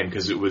this game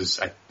because it was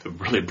a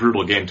really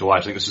brutal game to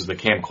watch. I think this was the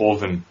Cam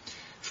Colvin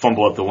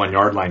fumble at the 1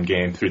 yard line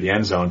game through the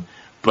end zone.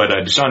 But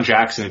Deshaun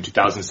Jackson in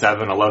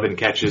 2007, 11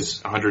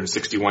 catches,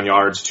 161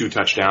 yards, 2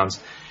 touchdowns.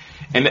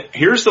 And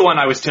here's the one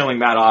I was telling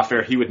Matt off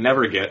air he would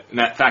never get. And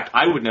in fact,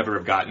 I would never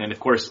have gotten. And of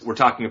course, we're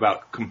talking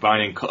about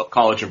combining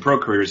college and pro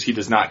careers. He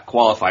does not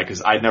qualify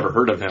because I'd never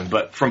heard of him.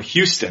 But from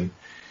Houston,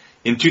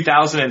 in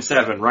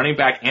 2007, running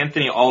back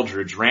Anthony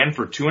Aldridge ran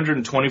for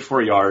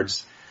 224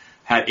 yards,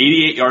 had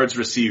 88 yards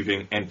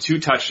receiving, and 2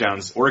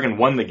 touchdowns. Oregon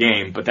won the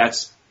game, but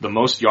that's the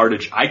most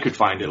yardage I could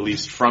find, at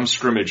least, from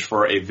scrimmage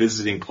for a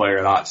visiting player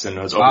at Autzen.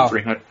 It was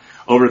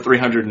over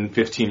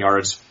 315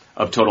 yards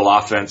of total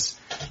offense.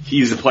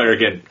 He's a player,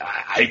 again,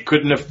 I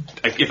couldn't have,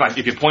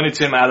 if you pointed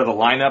to him out of the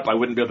lineup, I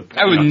wouldn't be able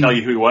to tell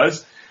you who he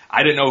was.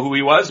 I didn't know who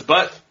he was,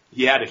 but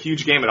he had a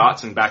huge game at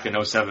Autzen back in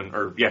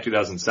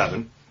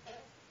 2007.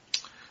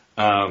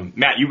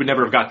 Matt, you would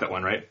never have got that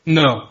one, right?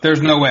 No,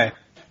 there's no way.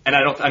 And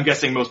I'm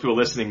guessing most people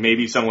listening,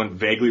 maybe someone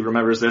vaguely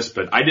remembers this,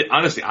 but I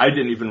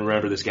didn't even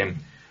remember this game,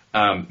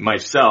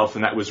 myself,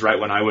 and that was right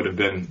when I would have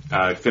been,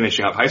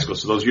 finishing up high school.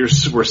 So those years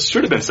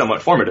should have been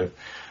somewhat formative.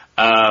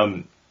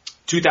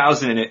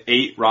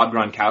 2008, Rob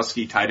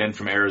Gronkowski, tight end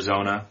from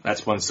Arizona.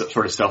 That's one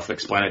sort of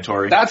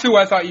self-explanatory. That's who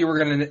I thought you were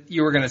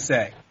gonna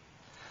say.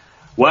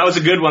 Well, that was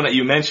a good one that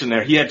you mentioned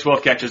there. He had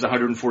 12 catches,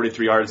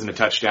 143 yards and a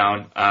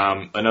touchdown.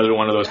 Another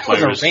one of those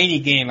players. It was a rainy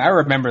game. I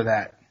remember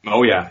that.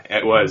 Oh yeah,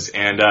 it was.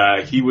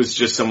 And, he was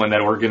just someone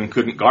that Oregon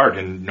couldn't guard,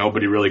 and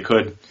nobody really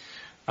could,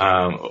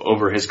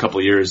 over his couple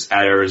of years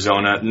at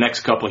Arizona.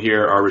 Next couple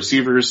here are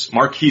receivers.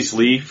 Marquise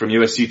Lee from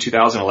USC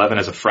 2011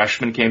 as a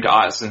freshman came to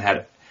Autzen,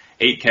 had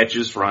 8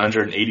 catches for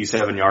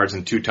 187 yards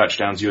and 2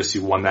 touchdowns. USC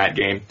won that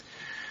game.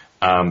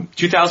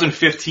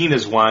 2015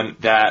 is one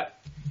that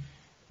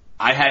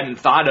I hadn't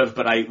thought of,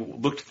 but I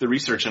looked at the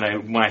research,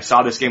 and when I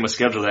saw this game was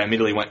scheduled, I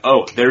immediately went,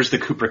 oh, there's the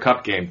Cooper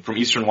Kupp game from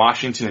Eastern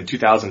Washington in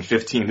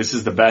 2015. This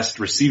is the best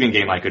receiving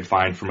game I could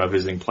find from a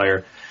visiting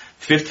player.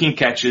 15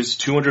 catches,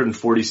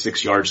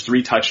 246 yards,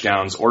 3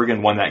 touchdowns.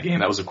 Oregon won that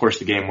game. That was, of course,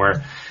 the game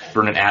where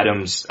Vernon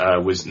Adams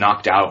was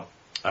knocked out,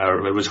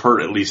 or was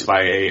hurt at least,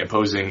 by a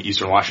opposing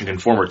Eastern Washington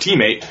former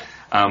teammate.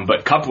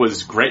 But Kupp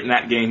was great in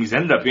that game. He's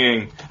ended up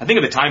being, I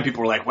think at the time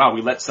people were like, wow,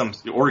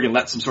 Oregon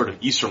let some sort of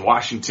Eastern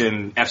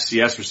Washington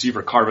FCS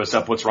receiver carve us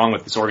up. What's wrong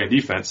with this Oregon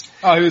defense?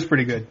 Oh, he was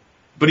pretty good.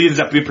 But he ends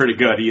up being pretty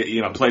good.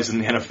 He, plays in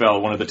the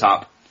NFL, one of the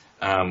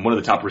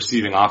top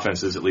receiving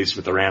offenses, at least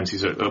with the Rams.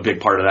 He's a big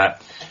part of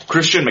that.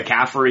 Christian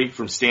McCaffrey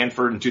from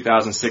Stanford in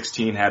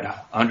 2016 had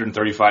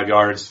 135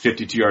 yards,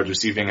 52 yards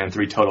receiving, and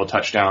 3 total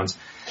touchdowns.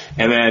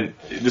 And then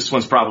this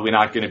one's probably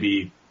not going to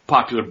be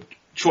popular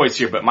choice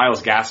here, but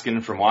Myles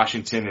Gaskin from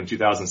Washington in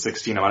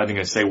 2016. I'm not even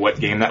going to say what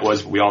game that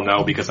was, but we all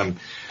know because it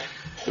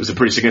was a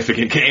pretty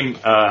significant game.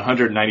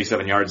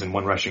 197 yards and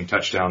 1 rushing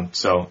touchdown.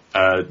 So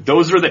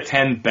those are the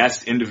 10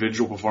 best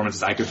individual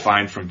performances I could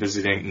find from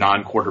visiting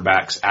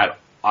non-quarterbacks at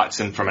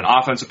Autzen from an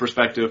offensive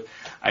perspective.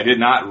 I did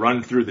not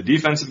run through the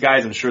defensive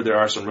guys. I'm sure there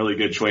are some really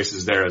good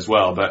choices there as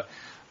well, but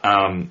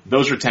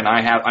those are 10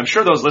 I have. I'm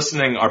sure those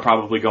listening are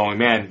probably going,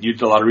 man, you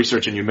did a lot of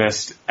research and you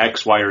missed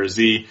X, Y, or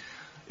Z.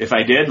 If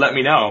I did, let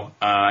me know.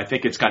 I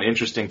think it's kind of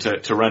interesting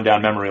to run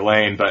down memory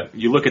lane, but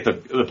you look at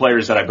the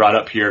players that I brought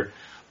up here,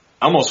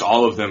 almost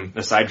all of them,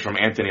 aside from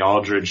Anthony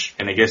Aldridge,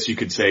 and I guess you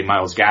could say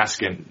Myles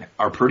Gaskin,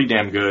 are pretty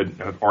damn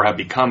good, or have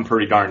become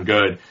pretty darn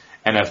good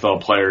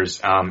NFL players,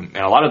 and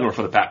a lot of them are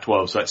from the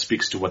Pac-12, so that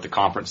speaks to what the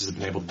conference has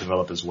been able to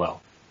develop as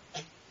well.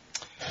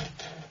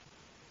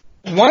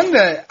 One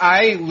that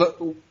I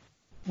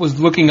was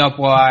looking up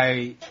while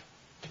I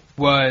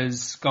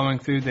was going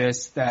through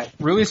this that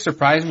really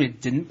surprised me,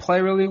 it didn't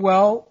play really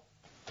well.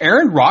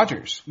 Aaron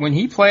Rodgers, when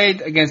he played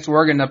against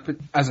Oregon up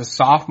as a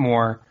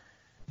sophomore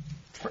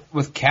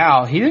with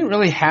Cal, he didn't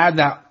really have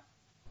that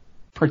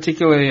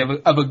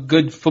particularly of a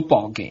good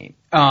football game.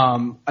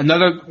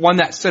 Another one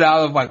that stood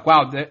out of like,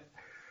 wow, there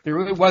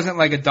really wasn't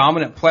like a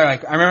dominant player.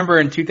 Like I remember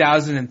in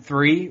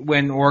 2003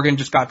 when Oregon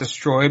just got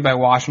destroyed by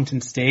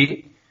Washington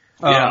State.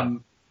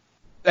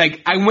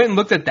 Like I went and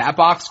looked at that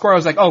box score. I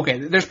was like, okay,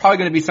 there's probably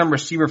going to be some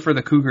receiver for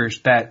the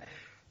Cougars that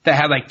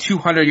had like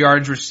 200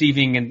 yards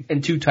receiving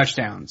and 2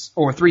 touchdowns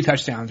or 3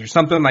 touchdowns or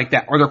something like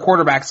that. Or their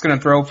quarterback's going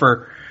to throw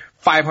for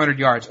 500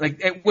 yards.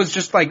 Like it was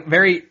just like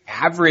very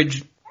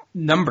average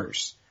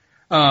numbers.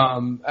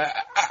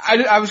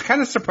 I was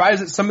kind of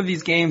surprised at some of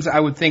these games. I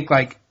would think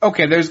like,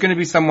 okay, there's going to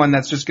be someone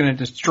that's just going to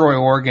destroy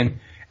Oregon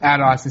at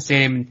Autzen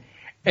Stadium,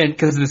 and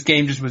because this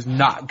game just was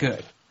not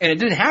good, and it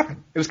didn't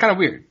happen. It was kind of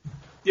weird.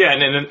 Yeah,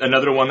 and then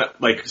another one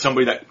that, like,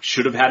 somebody that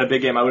should have had a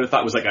big game, I would have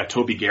thought was like a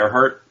Toby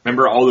Gerhart.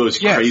 Remember all those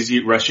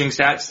crazy rushing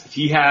stats?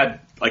 He had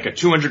like a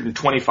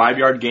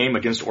 225-yard game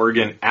against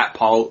Oregon at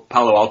Palo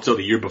Alto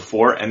the year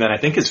before, and then I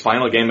think his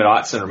final game at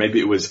Autzen, or maybe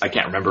it was, I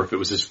can't remember if it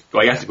was his,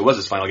 well, I guess it was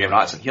his final game at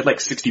Autzen. He had like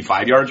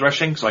 65 yards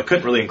rushing, so I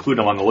couldn't really include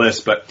him on the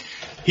list, but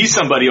he's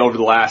somebody over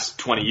the last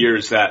 20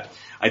 years that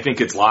I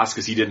think it's lost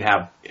because he didn't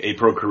have a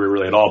pro career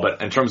really at all,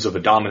 but in terms of a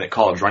dominant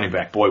college running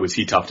back, boy, was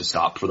he tough to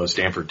stop for those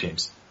Stanford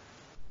teams.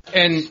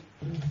 And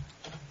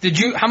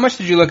how much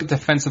did you look at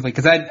defensively?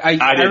 Because I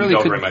didn't really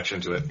go very much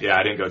into it. Yeah,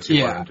 I didn't go too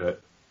far into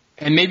it.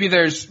 And maybe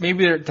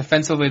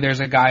defensively there's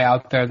a guy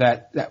out there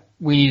that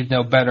we need to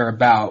know better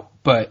about,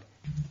 but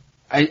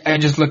I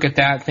just look at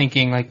that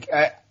thinking like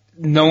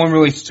no one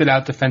really stood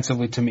out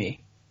defensively to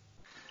me.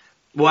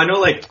 Well, I know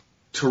like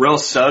Terrell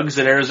Suggs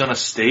at Arizona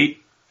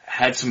State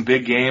had some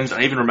big games.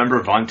 I even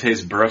remember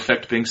Vontaze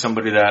Burfict being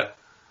somebody that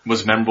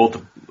was memorable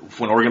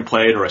when Oregon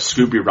played, or a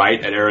Scooby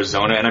Wright at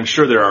Arizona. And I'm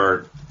sure there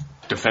are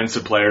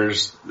defensive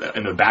players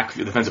in the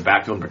defensive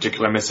backfield in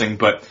particular missing,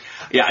 but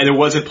yeah, there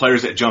wasn't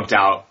players that jumped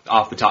out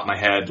off the top of my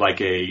head like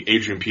a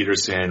Adrian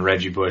Peterson,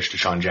 Reggie Bush,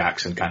 Deshaun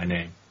Jackson kind of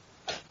name.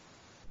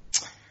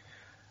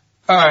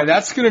 All right,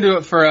 that's going to do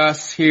it for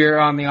us here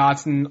on the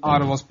Autzen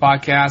Audibles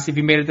podcast. If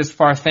you made it this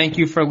far, thank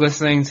you for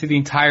listening to the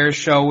entire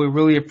show. We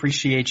really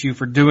appreciate you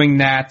for doing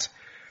that.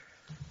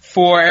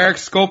 For Eric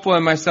Skopil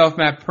and myself,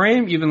 Matt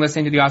Prehm, you've been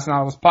listening to the Autzen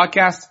Audibles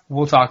podcast.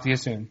 We'll talk to you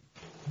soon.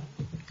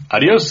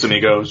 Adios,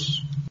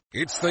 amigos.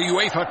 It's the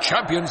UEFA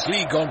Champions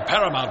League on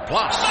Paramount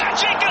Plus.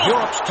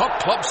 Europe's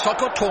top club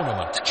soccer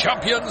tournament.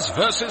 Champions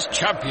versus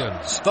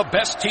champions. The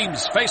best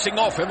teams facing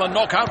off in the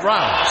knockout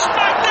rounds.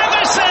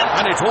 Magnificent!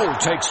 And it all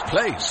takes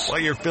place while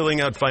you're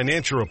filling out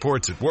financial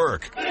reports at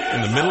work,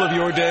 in the middle of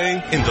your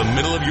day, in the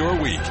middle of your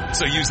week.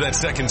 So use that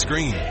second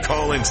screen.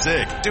 Call in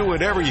sick. Do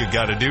whatever you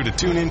gotta do to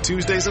tune in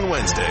Tuesdays and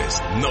Wednesdays.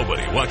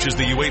 Nobody watches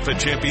the UEFA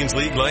Champions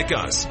League like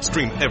us.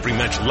 Stream every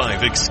match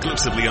live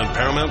exclusively on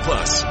Paramount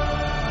Plus.